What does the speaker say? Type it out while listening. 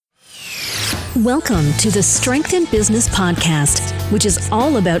Welcome to the Strength in Business podcast, which is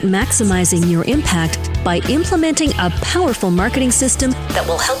all about maximizing your impact by implementing a powerful marketing system that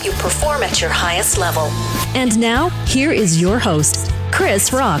will help you perform at your highest level. And now, here is your host,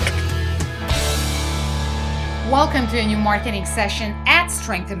 Chris Rock. Welcome to a new marketing session at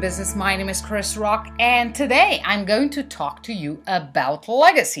Strength in Business. My name is Chris Rock, and today I'm going to talk to you about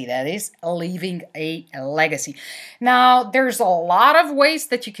legacy, that is, leaving a legacy. Now, there's a lot of ways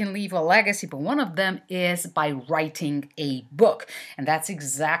that you can leave a legacy, but one of them is by writing a book, and that's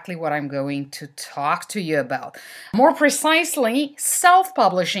exactly what I'm going to talk to you about. More precisely,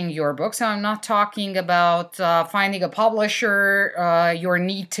 self-publishing your book. So I'm not talking about finding a publisher, your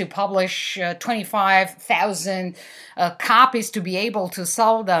need to publish 25,000 copies to be able to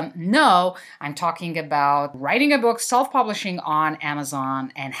sell them. No, I'm talking about writing a book, self-publishing on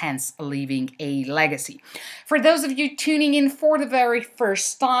Amazon, and hence leaving a legacy. For those of you tuning in for the very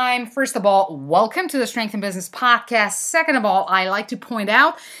first time, first of all, welcome to the Strength in Business podcast. Second of all, I like to point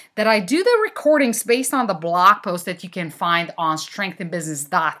out that I do the recordings based on the blog post that you can find on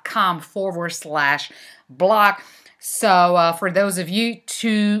strengthinbusiness.com/blog. So for those of you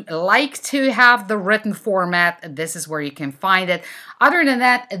who like to have the written format, this is where you can find it. Other than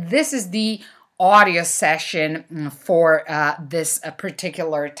that, this is the audio session for this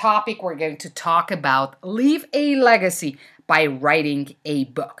particular topic. We're going to talk about leave a legacy by writing a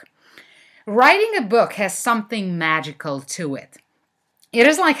book. Writing a book has something magical to it. It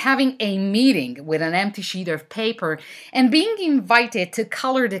is like having a meeting with an empty sheet of paper and being invited to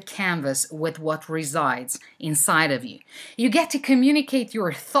color the canvas with what resides inside of you. You get to communicate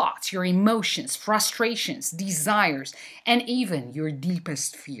your thoughts, your emotions, frustrations, desires, and even your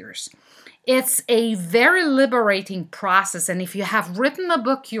deepest fears. It's a very liberating process, and if you have written a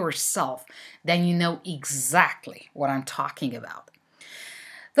book yourself, then you know exactly what I'm talking about.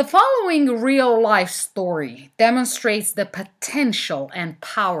 The following real-life story demonstrates the potential and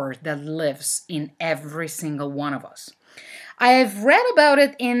power that lives in every single one of us. I have read about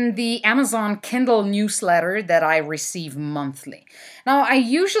it in the Amazon Kindle newsletter that I receive monthly. Now, I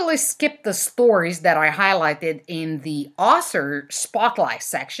usually skip the stories that I highlighted in the author spotlight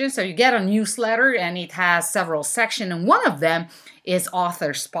section. So you get a newsletter and it has several sections, and one of them is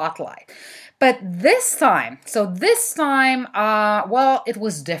author spotlight. But this time, it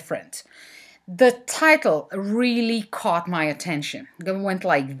was different. The title really caught my attention. It went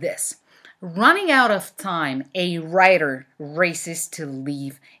like this: Running Out of Time, a Writer Races to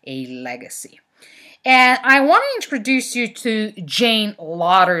Leave a Legacy. And I want to introduce you to Jane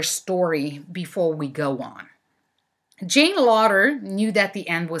Lauder's story before we go on. Jane Lauder knew that the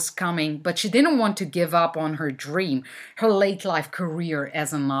end was coming, but she didn't want to give up on her dream, her late-life career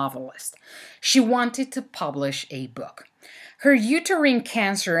as a novelist. She wanted to publish a book. Her uterine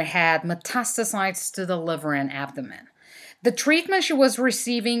cancer had metastasized to the liver and abdomen. The treatment she was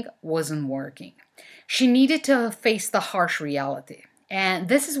receiving wasn't working. She needed to face the harsh reality. And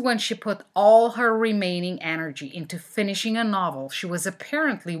this is when she put all her remaining energy into finishing a novel she was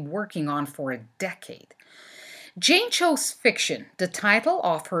apparently working on for a decade. Jane chose fiction. The title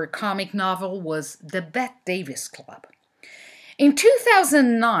of her comic novel was The Bette Davis Club. In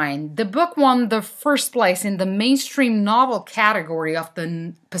 2009, the book won the first place in the mainstream novel category of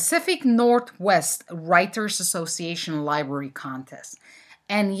the Pacific Northwest Writers Association Library Contest.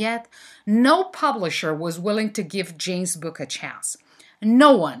 And yet, no publisher was willing to give Jane's book a chance.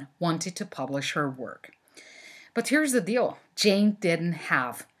 No one wanted to publish her work. But here's the deal. Jane didn't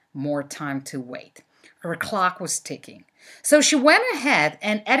have more time to wait. Her clock was ticking. So she went ahead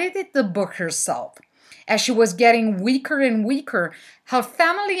and edited the book herself. As she was getting weaker and weaker, her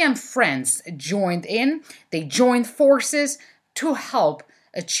family and friends joined in. They joined forces to help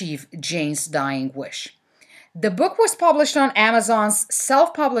achieve Jane's dying wish. The book was published on Amazon's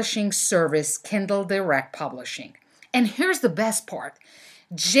self-publishing service, Kindle Direct Publishing. And here's the best part.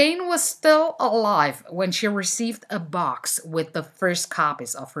 Jane was still alive when she received a box with the first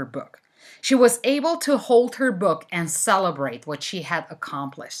copies of her book. She was able to hold her book and celebrate what she had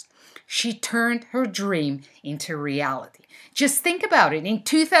accomplished. She turned her dream into reality. Just think about it. In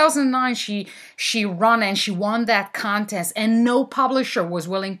 2009, she won that contest, and no publisher was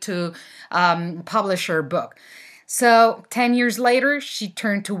willing to publish her book. So 10 years later, she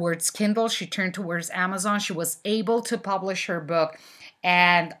turned towards Kindle. She turned towards Amazon. She was able to publish her book,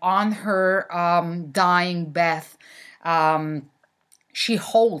 and on her dying death, she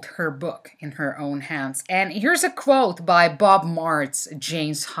held her book in her own hands. And here's a quote by Bob Martz,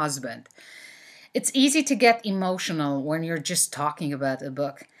 Jane's husband. It's easy to get emotional when you're just talking about a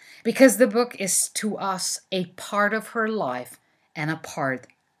book, because the book is to us a part of her life and a part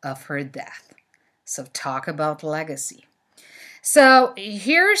of her death. So talk about legacy. So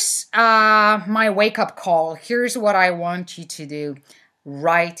here's my wake-up call. Here's what I want you to do.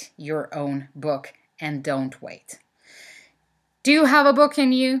 Write your own book and don't wait. Do you have a book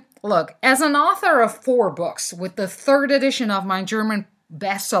in you? Look, as an author of 4 books, with the 3rd edition of my German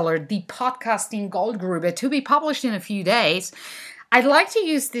bestseller, Die Podcasting Goldgrube, to be published in a few days, I'd like to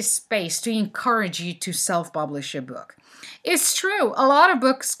use this space to encourage you to self-publish a book. It's true, a lot of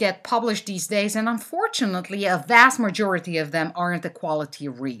books get published these days, and unfortunately, a vast majority of them aren't a quality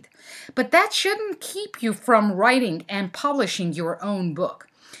read. But that shouldn't keep you from writing and publishing your own book.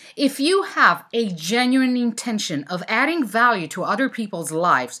 If you have a genuine intention of adding value to other people's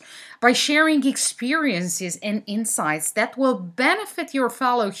lives by sharing experiences and insights that will benefit your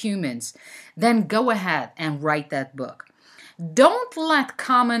fellow humans, then go ahead and write that book. Don't let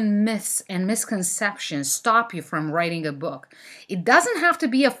common myths and misconceptions stop you from writing a book. It doesn't have to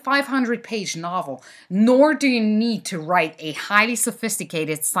be a 500-page novel, nor do you need to write a highly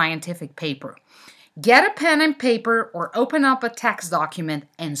sophisticated scientific paper. Get a pen and paper or open up a text document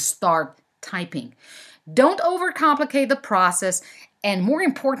and start typing. Don't overcomplicate the process, and more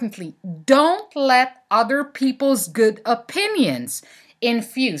importantly, don't let other people's good opinions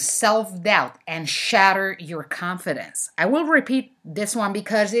infuse self-doubt and shatter your confidence. I will repeat this one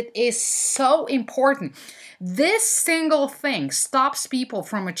because it is so important. This single thing stops people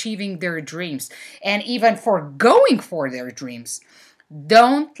from achieving their dreams and even for going for their dreams.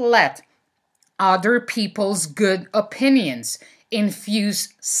 Don't let other people's good opinions infuse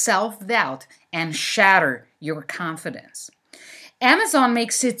self-doubt and shatter your confidence. Amazon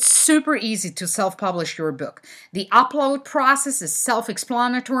makes it super easy to self-publish your book. The upload process is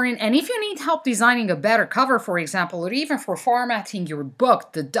self-explanatory, and if you need help designing a better cover, for example, or even for formatting your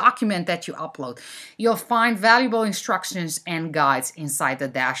book, the document that you upload, you'll find valuable instructions and guides inside the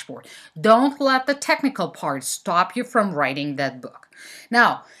dashboard. Don't let the technical part stop you from writing that book.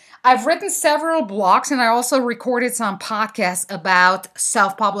 Now, I've written several blogs and I also recorded some podcasts about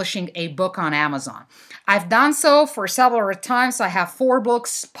self-publishing a book on Amazon. I've done so for several times. I have 4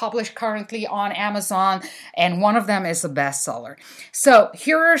 books published currently on Amazon, and one of them is a bestseller. So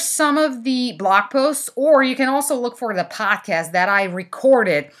here are some of the blog posts, or you can also look for the podcast that I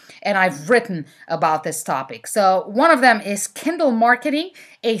recorded and I've written about this topic. So one of them is Kindle Marketing,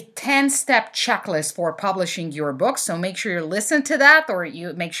 a 10-step checklist for publishing your book. So make sure you listen to that, or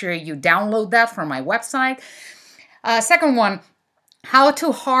you make sure you download that from my website. Second one, how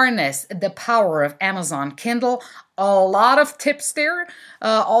to harness the power of Amazon Kindle. A lot of tips there.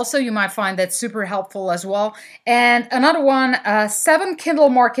 Also, you might find that super helpful as well. And another one, 7 Kindle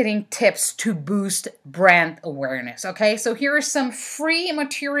marketing tips to boost brand awareness. Okay, so here is some free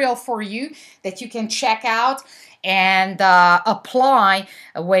material for you that you can check out and apply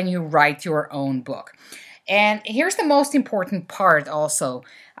when you write your own book. And here's the most important part also,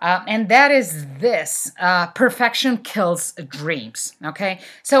 and that is this, perfection kills dreams, okay?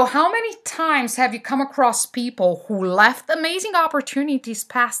 So how many times have you come across people who left amazing opportunities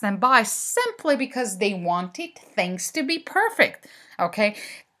pass them by simply because they wanted things to be perfect, okay?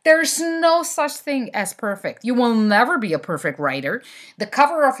 There's no such thing as perfect. You will never be a perfect writer. The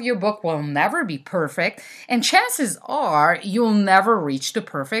cover of your book will never be perfect, and chances are you'll never reach the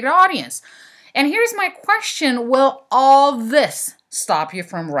perfect audience. And here's my question, will all this stop you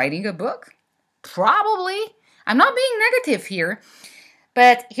from writing a book? Probably. I'm not being negative here,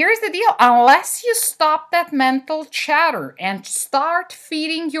 but here's the deal. Unless you stop that mental chatter and start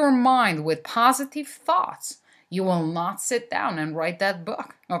feeding your mind with positive thoughts, you will not sit down and write that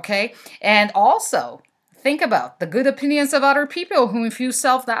book, okay? And also, think about the good opinions of other people who infuse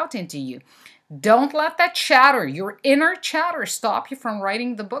self-doubt into you. Don't let that chatter, your inner chatter, stop you from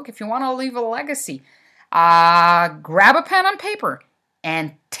writing the book. If you want to leave a legacy, grab a pen and paper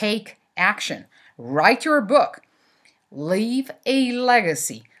and take action. Write your book. Leave a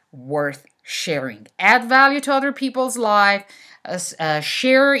legacy worth sharing. Add value to other people's life.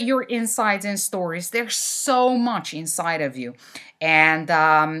 Share your insights and stories. There's so much inside of you. And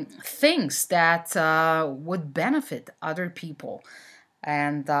things that would benefit other people.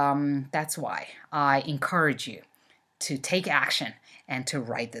 And that's why I encourage you to take action and to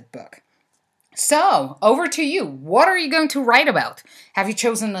write that book. So, over to you. What are you going to write about? Have you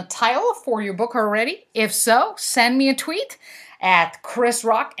chosen a title for your book already? If so, send me a tweet at Chris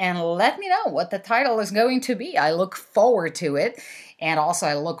Rock and let me know what the title is going to be. I look forward to it. And also,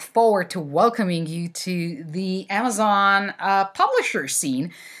 I look forward to welcoming you to the Amazon publisher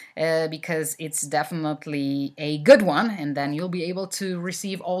scene. because it's definitely a good one. And then you'll be able to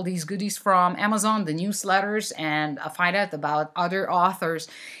receive all these goodies from Amazon, the newsletters, and find out about other authors.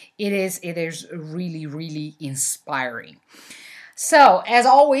 It is really, really inspiring. So, as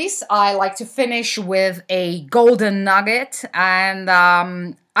always, I like to finish with a golden nugget, and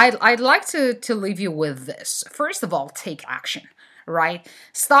I'd like to leave you with this. First of all, take action, right?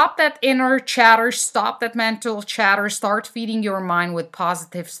 Stop that inner chatter, stop that mental chatter, start feeding your mind with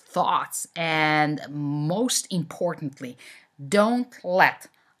positive thoughts, and most importantly, don't let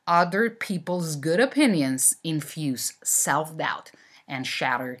other people's good opinions infuse self-doubt and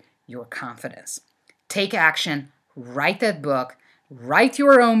shatter your confidence. Take action, write that book, write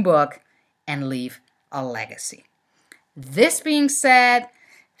your own book, and leave a legacy. This being said,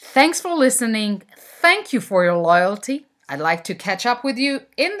 thanks for listening. Thank you for your loyalty. I'd like to catch up with you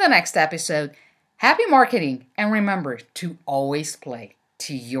in the next episode. Happy marketing, and remember to always play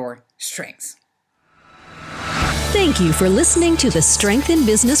to your strengths. Thank you for listening to the Strength in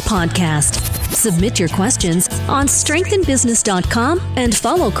Business podcast. Submit your questions on strengthinbusiness.com and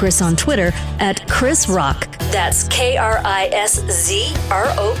follow Chris on Twitter at Chris Rock. That's KRISZROKK.